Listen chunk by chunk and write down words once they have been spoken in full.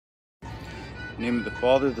In the name of the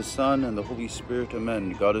Father, the Son, and the Holy Spirit,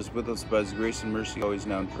 amen. God is with us by his grace and mercy, always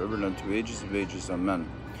now and forever, and unto ages of ages, amen.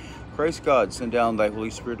 Christ God, send down thy Holy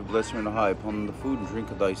Spirit of blessing and high upon the food and drink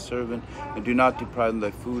of thy servant, and do not deprive them thy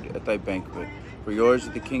food at thy banquet. For yours is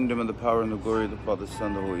the kingdom and the power and the glory of the Father, Son,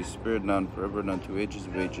 and the Holy Spirit, now and forever, and unto ages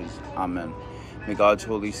of ages, amen. May God's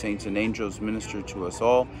holy saints and angels minister to us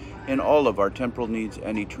all in all of our temporal needs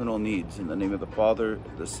and eternal needs. In the name of the Father,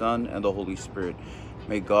 the Son, and the Holy Spirit.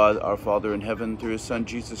 May God, our Father in heaven, through his Son,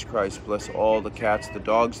 Jesus Christ, bless all the cats, the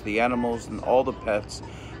dogs, the animals, and all the pets,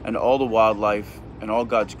 and all the wildlife, and all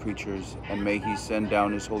God's creatures. And may he send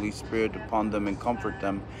down his Holy Spirit upon them and comfort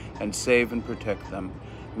them, and save and protect them.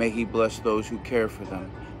 May he bless those who care for them.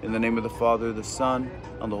 In the name of the Father, the Son,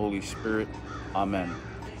 and the Holy Spirit. Amen.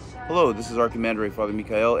 Hello, this is our Commander, Father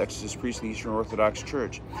Michael, Exorcist Priest in the Eastern Orthodox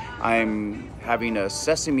Church. I'm having a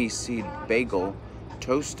sesame seed bagel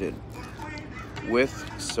toasted with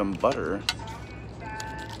some butter.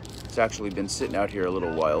 It's actually been sitting out here a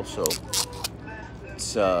little while, so it's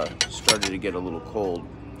started to get a little cold.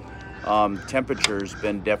 Temperature's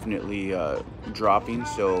been definitely dropping,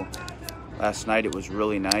 so last night it was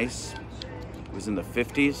really nice. It was in the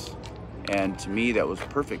 50s, and to me that was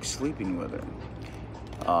perfect sleeping weather.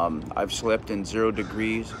 I've slept in 0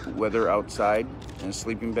 degrees weather outside in a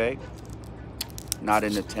sleeping bag, not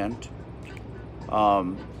in a tent.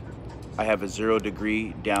 I have a 0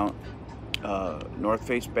 degree down North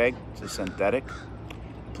Face bag. It's a synthetic.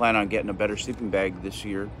 Plan on getting a better sleeping bag this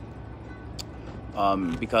year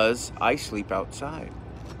because I sleep outside.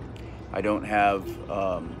 I don't have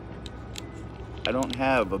a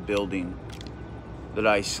building that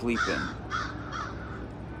I sleep in.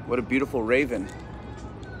 What a beautiful raven.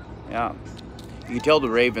 Yeah, you can tell the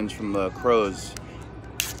ravens from the crows.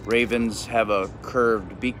 Ravens have a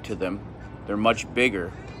curved beak to them. They're much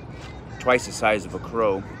bigger, twice the size of a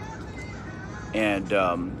crow, and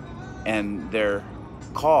their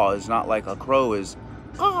caw is not like a crow is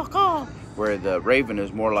caw caw, where the raven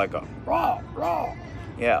is more like a raw raw.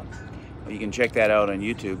 Yeah, you can check that out on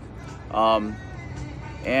YouTube.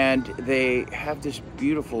 And they have this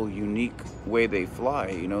beautiful, unique way they fly.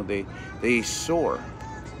 You know, they soar.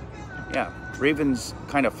 Yeah, ravens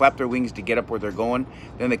kind of flap their wings to get up where they're going,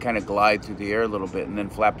 then they kind of glide through the air a little bit, and then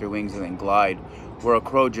flap their wings and then glide, where a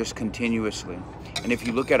crow just continuously. And if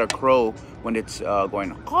you look at a crow when it's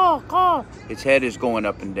going caw caw, its head is going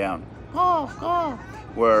up and down, caw caw,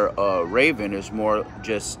 where a raven is more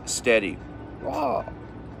just steady, raw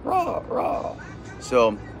raw raw.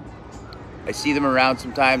 So I see them around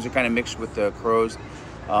sometimes. They're kind of mixed with the crows,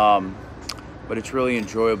 but it's really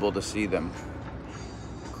enjoyable to see them.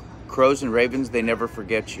 Crows and ravens, they never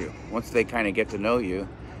forget you. Once they kind of get to know you,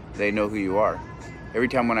 they know who you are. Every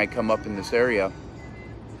time when I come up in this area,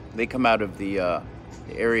 they come out of the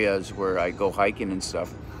areas where I go hiking and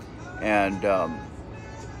stuff. And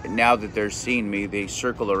now that they're seeing me, they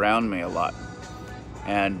circle around me a lot.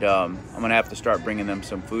 And I'm gonna have to start bringing them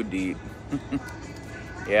some food to eat.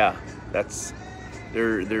 Yeah,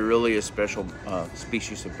 they're really a special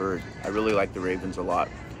species of bird. I really like the ravens a lot.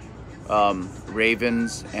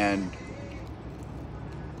 Ravens and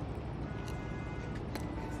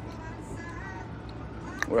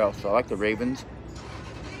what else? I like the ravens.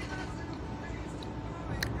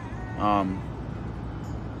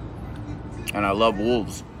 And I love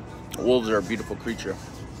wolves. Wolves are a beautiful creature.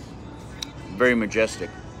 Very majestic.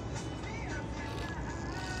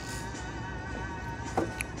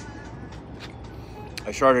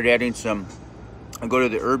 I started adding some, I go to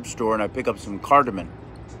the herb store and I pick up some cardamom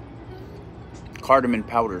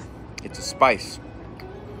powder. It's a spice.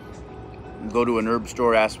 Go to an herb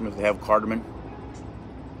store, ask them if they have cardamom,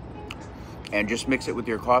 and just mix it with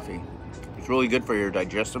your coffee. It's really good for your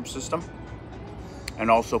digestive system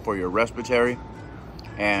and also for your respiratory,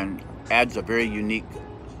 and adds a very unique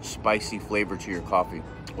spicy flavor to your coffee,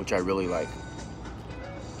 which I really like.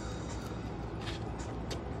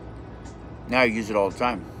 Now I use it all the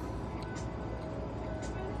time.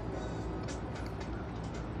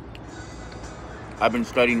 I've been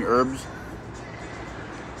studying herbs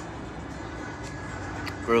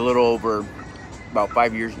for a little over about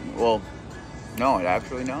 5 years. Well, no,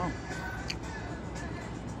 actually no.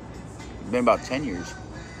 It's been about 10 years.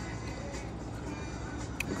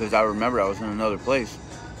 Because I remember I was in another place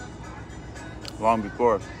long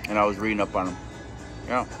before, and I was reading up on them.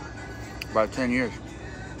 Yeah, about 10 years.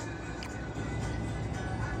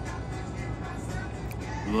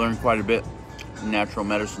 You learn quite a bit in natural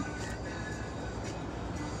medicine.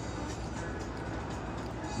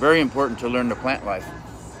 Very important to learn the plant life.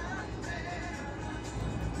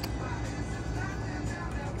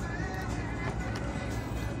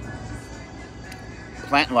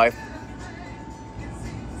 plant life,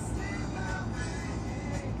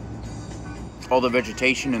 all the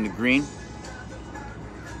vegetation and the green,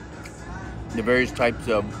 the various types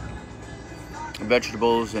of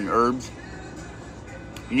vegetables and herbs.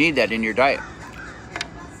 You need that in your diet.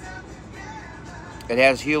 It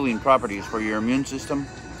has healing properties for your immune system,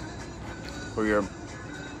 for your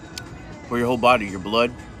whole body, your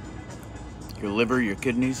blood, your liver, your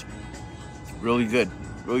kidneys. Really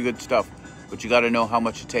good stuff. But you got to know how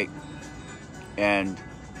much to take, and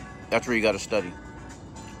that's where you got to study.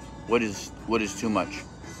 What is too much,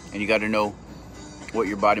 and you got to know what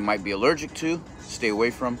your body might be allergic to, stay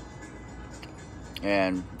away from,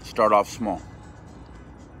 and start off small.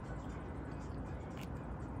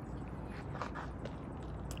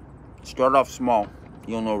 Start off small,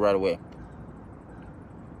 you'll know right away.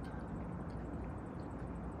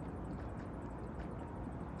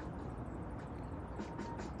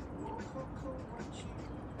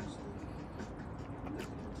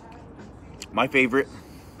 My favorite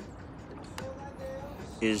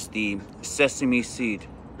is the sesame seed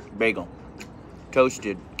bagel,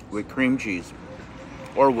 toasted with cream cheese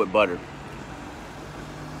or with butter.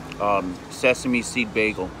 Sesame seed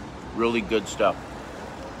bagel, really good stuff.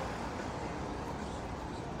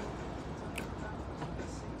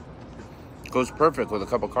 Goes perfect with a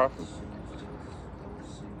cup of coffee.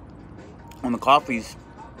 On the coffees,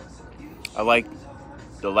 I like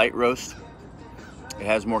the light roast. It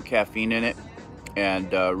has more caffeine in it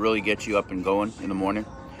and really gets you up and going in the morning.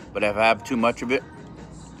 But if I have too much of it,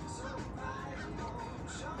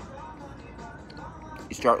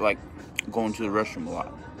 you start like going to the restroom a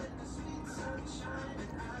lot.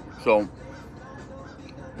 So,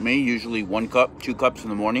 me, usually 1 cup, 2 cups in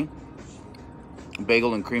the morning.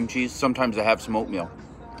 Bagel and cream cheese. Sometimes I have some oatmeal,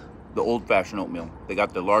 the old-fashioned oatmeal. They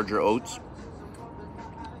got the larger oats,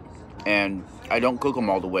 and I don't cook them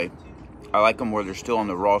all the way. I like them where they're still on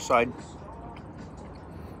the raw side.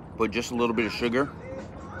 Put just a little bit of sugar,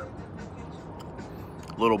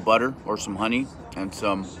 a little butter or some honey, and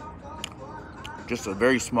just a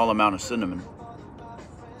very small amount of cinnamon.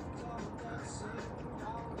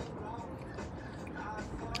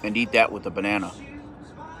 And eat that with a banana.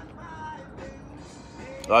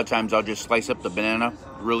 A lot of times I'll just slice up the banana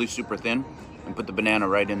really super thin and put the banana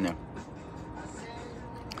right in there.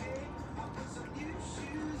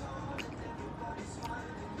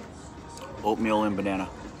 Oatmeal and banana.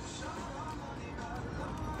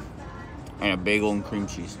 And a bagel and cream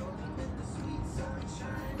cheese.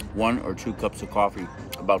 1 or 2 cups of coffee,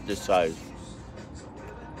 about this size.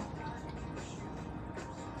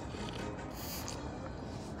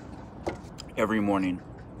 Every morning.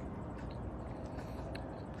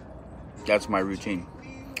 That's my routine.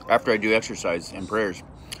 After I do exercise and prayers.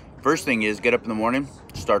 First thing is get up in the morning,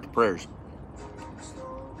 start the prayers.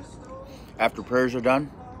 After prayers are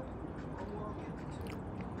done,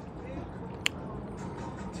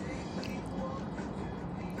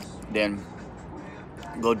 then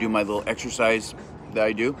go do my little exercise that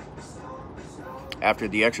I do. After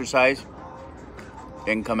the exercise,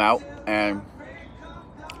 then come out and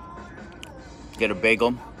get a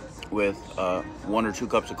bagel with 1 or 2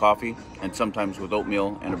 cups of coffee, and sometimes with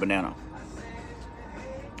oatmeal and a banana.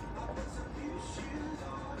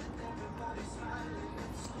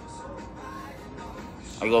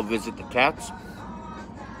 I go visit the cats.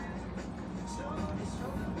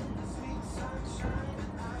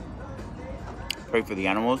 Pray for the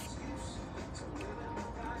animals.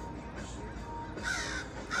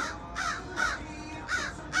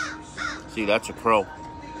 See, that's a crow.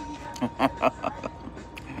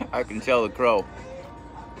 I can tell the crow.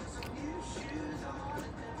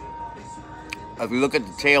 If you look at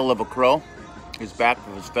the tail of a crow, his back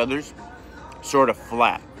of his feathers, sort of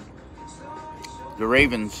flat. The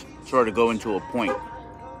ravens sort of go into a point.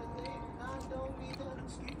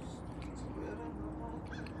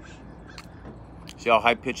 See how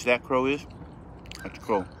high-pitched that crow is? That's a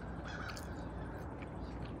crow.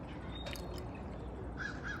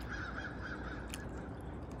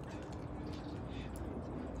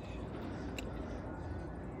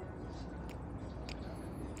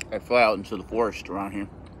 I fly out into the forest around here.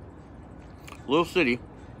 Little city.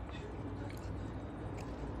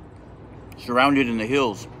 Surrounded in the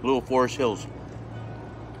hills, little forest hills.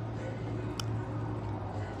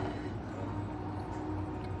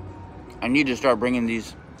 I need to start bringing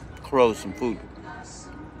these crows some food.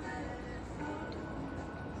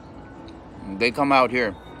 They come out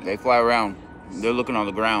here, they fly around, they're looking on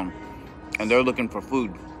the ground, and they're looking for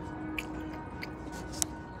food.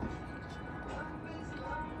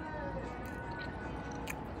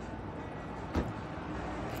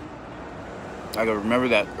 I gotta remember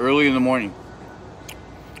that early in the morning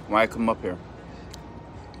when I come up here.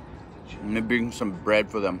 I'm gonna bring some bread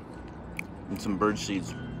for them and some bird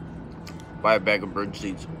seeds. Buy a bag of bird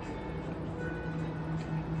seeds.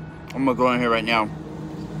 I'm gonna go in here right now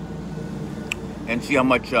and see how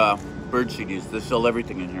much bird seed is. They sell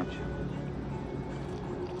everything in here.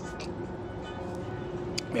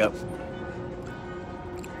 Yep.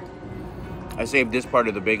 I saved this part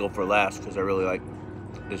of the bagel for last because I really like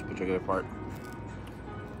this particular part.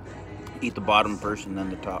 Eat the bottom first and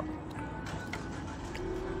then the top.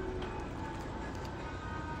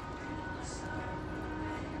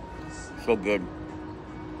 So good.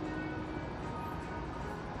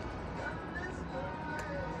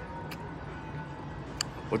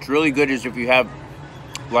 What's really good is if you have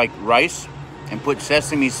like rice and put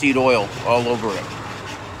sesame seed oil all over it.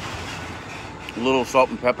 A little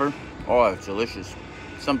salt and pepper. Oh, it's delicious.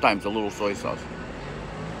 Sometimes a little soy sauce.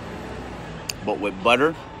 But with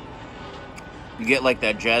butter, you get like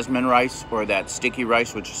that jasmine rice or that sticky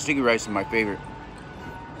rice, which sticky rice is my favorite.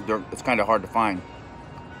 It's kind of hard to find.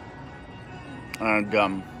 And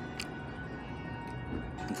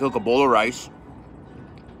you cook a bowl of rice.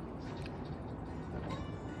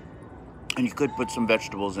 And you could put some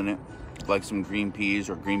vegetables in it, like some green peas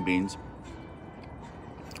or green beans.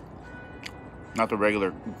 Not the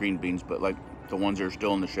regular green beans, but like the ones that are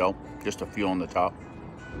still in the shell. Just a few on the top.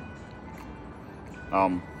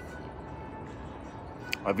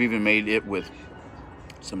 I've even made it with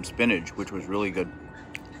some spinach, which was really good.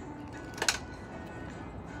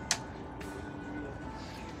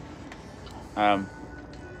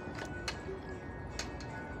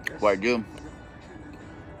 What I do,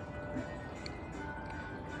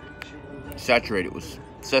 saturate it with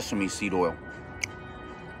sesame seed oil.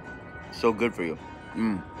 So good for you.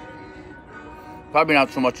 Probably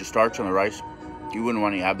not so much the starch on the rice. You wouldn't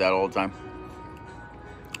want to have that all the time.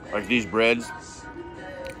 Like these breads,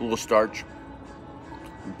 a little starch.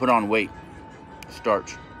 You put on weight,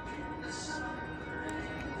 starch.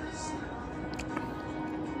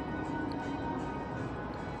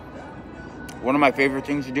 One of my favorite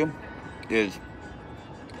things to do is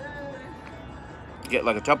get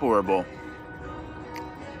like a Tupperware bowl.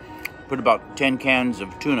 Put about 10 cans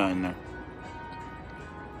of tuna in there.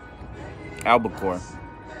 Albacore.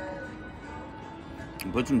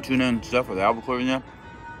 And put some tuna and stuff with albacore in there.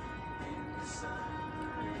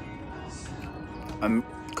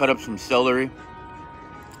 Cut up some celery.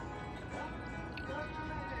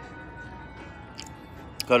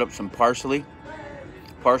 Cut up some parsley.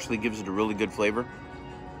 Parsley gives it a really good flavor.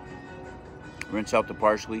 Rinse out the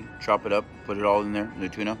parsley, chop it up, put it all in there, in the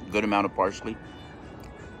tuna. Good amount of parsley.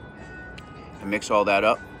 And mix all that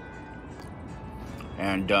up.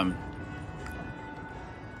 And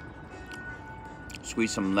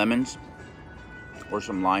squeeze some lemons or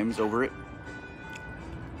some limes over it.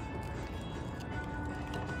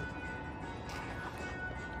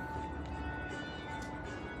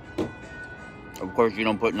 Of course, you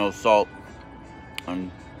don't put no salt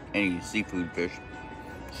on any seafood fish.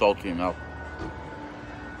 Salty enough.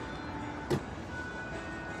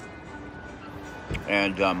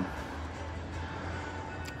 And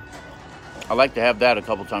I like to have that a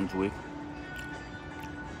couple times a week.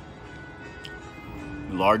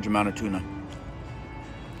 A large amount of tuna.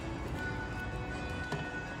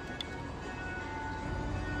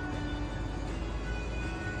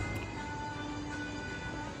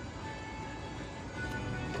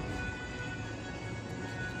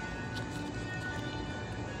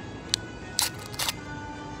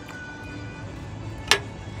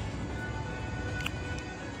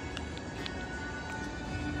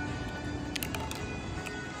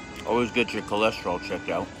 Always get your cholesterol checked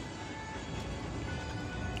out.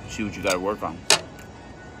 See what you got to work on.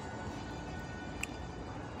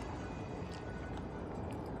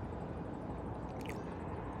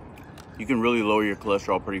 You can really lower your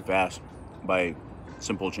cholesterol pretty fast by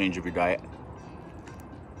simple change of your diet.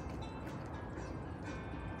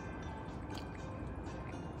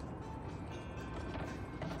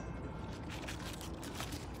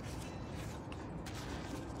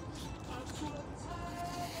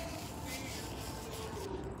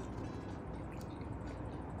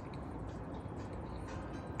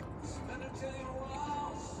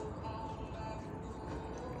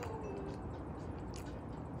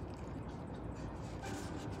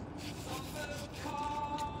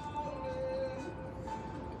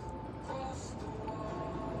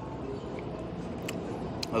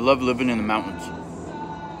 I love living in the mountains.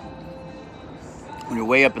 When you're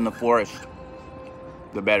way up in the forest,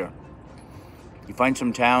 the better. You find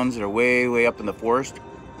some towns that are way, way up in the forest.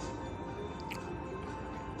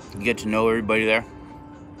 get to know everybody there,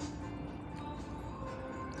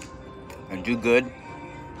 and do good,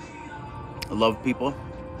 love people,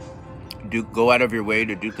 go out of your way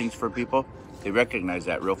to do things for people. They recognize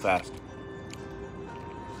that real fast.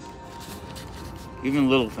 Even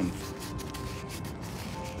little things.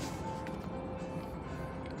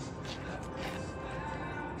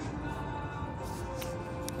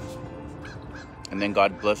 And then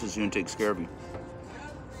God blesses you and takes care of you.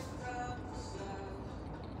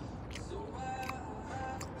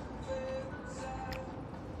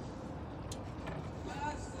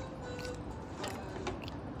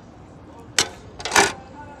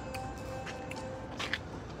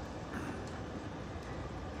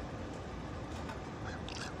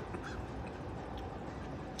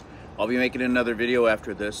 I'll be making another video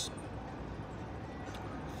after this.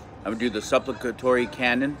 I'm gonna do the supplicatory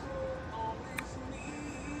canon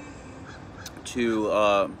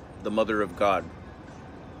to the Mother of God.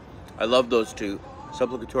 I love those two.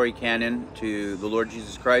 Supplicatory canon to the Lord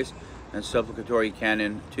Jesus Christ, and supplicatory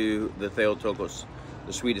canon to the Theotokos,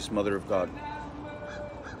 the sweetest Mother of God.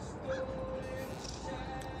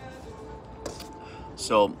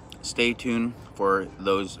 So stay tuned for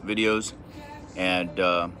those videos,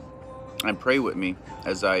 and pray with me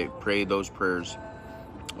as I pray those prayers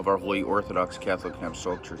of our Holy Orthodox Catholic and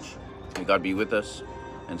Apostolic Church. May God be with us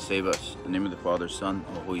and save us. In the name of the Father, Son,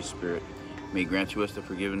 and the Holy Spirit. May He grant to us the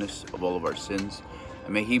forgiveness of all of our sins,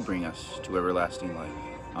 and may He bring us to everlasting life.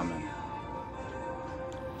 Amen.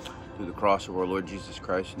 Through the cross of our Lord Jesus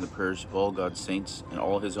Christ and the prayers of all God's saints and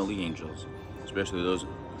all His holy angels, especially those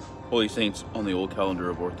holy saints on the old calendar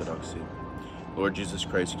of Orthodoxy, Lord Jesus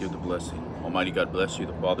Christ, give the blessing. Almighty God bless you,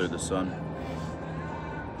 the Father, the Son,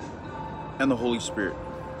 and the Holy Spirit.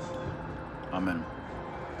 Amen.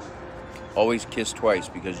 Always kiss twice,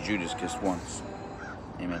 because Judas kissed once.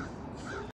 Amen.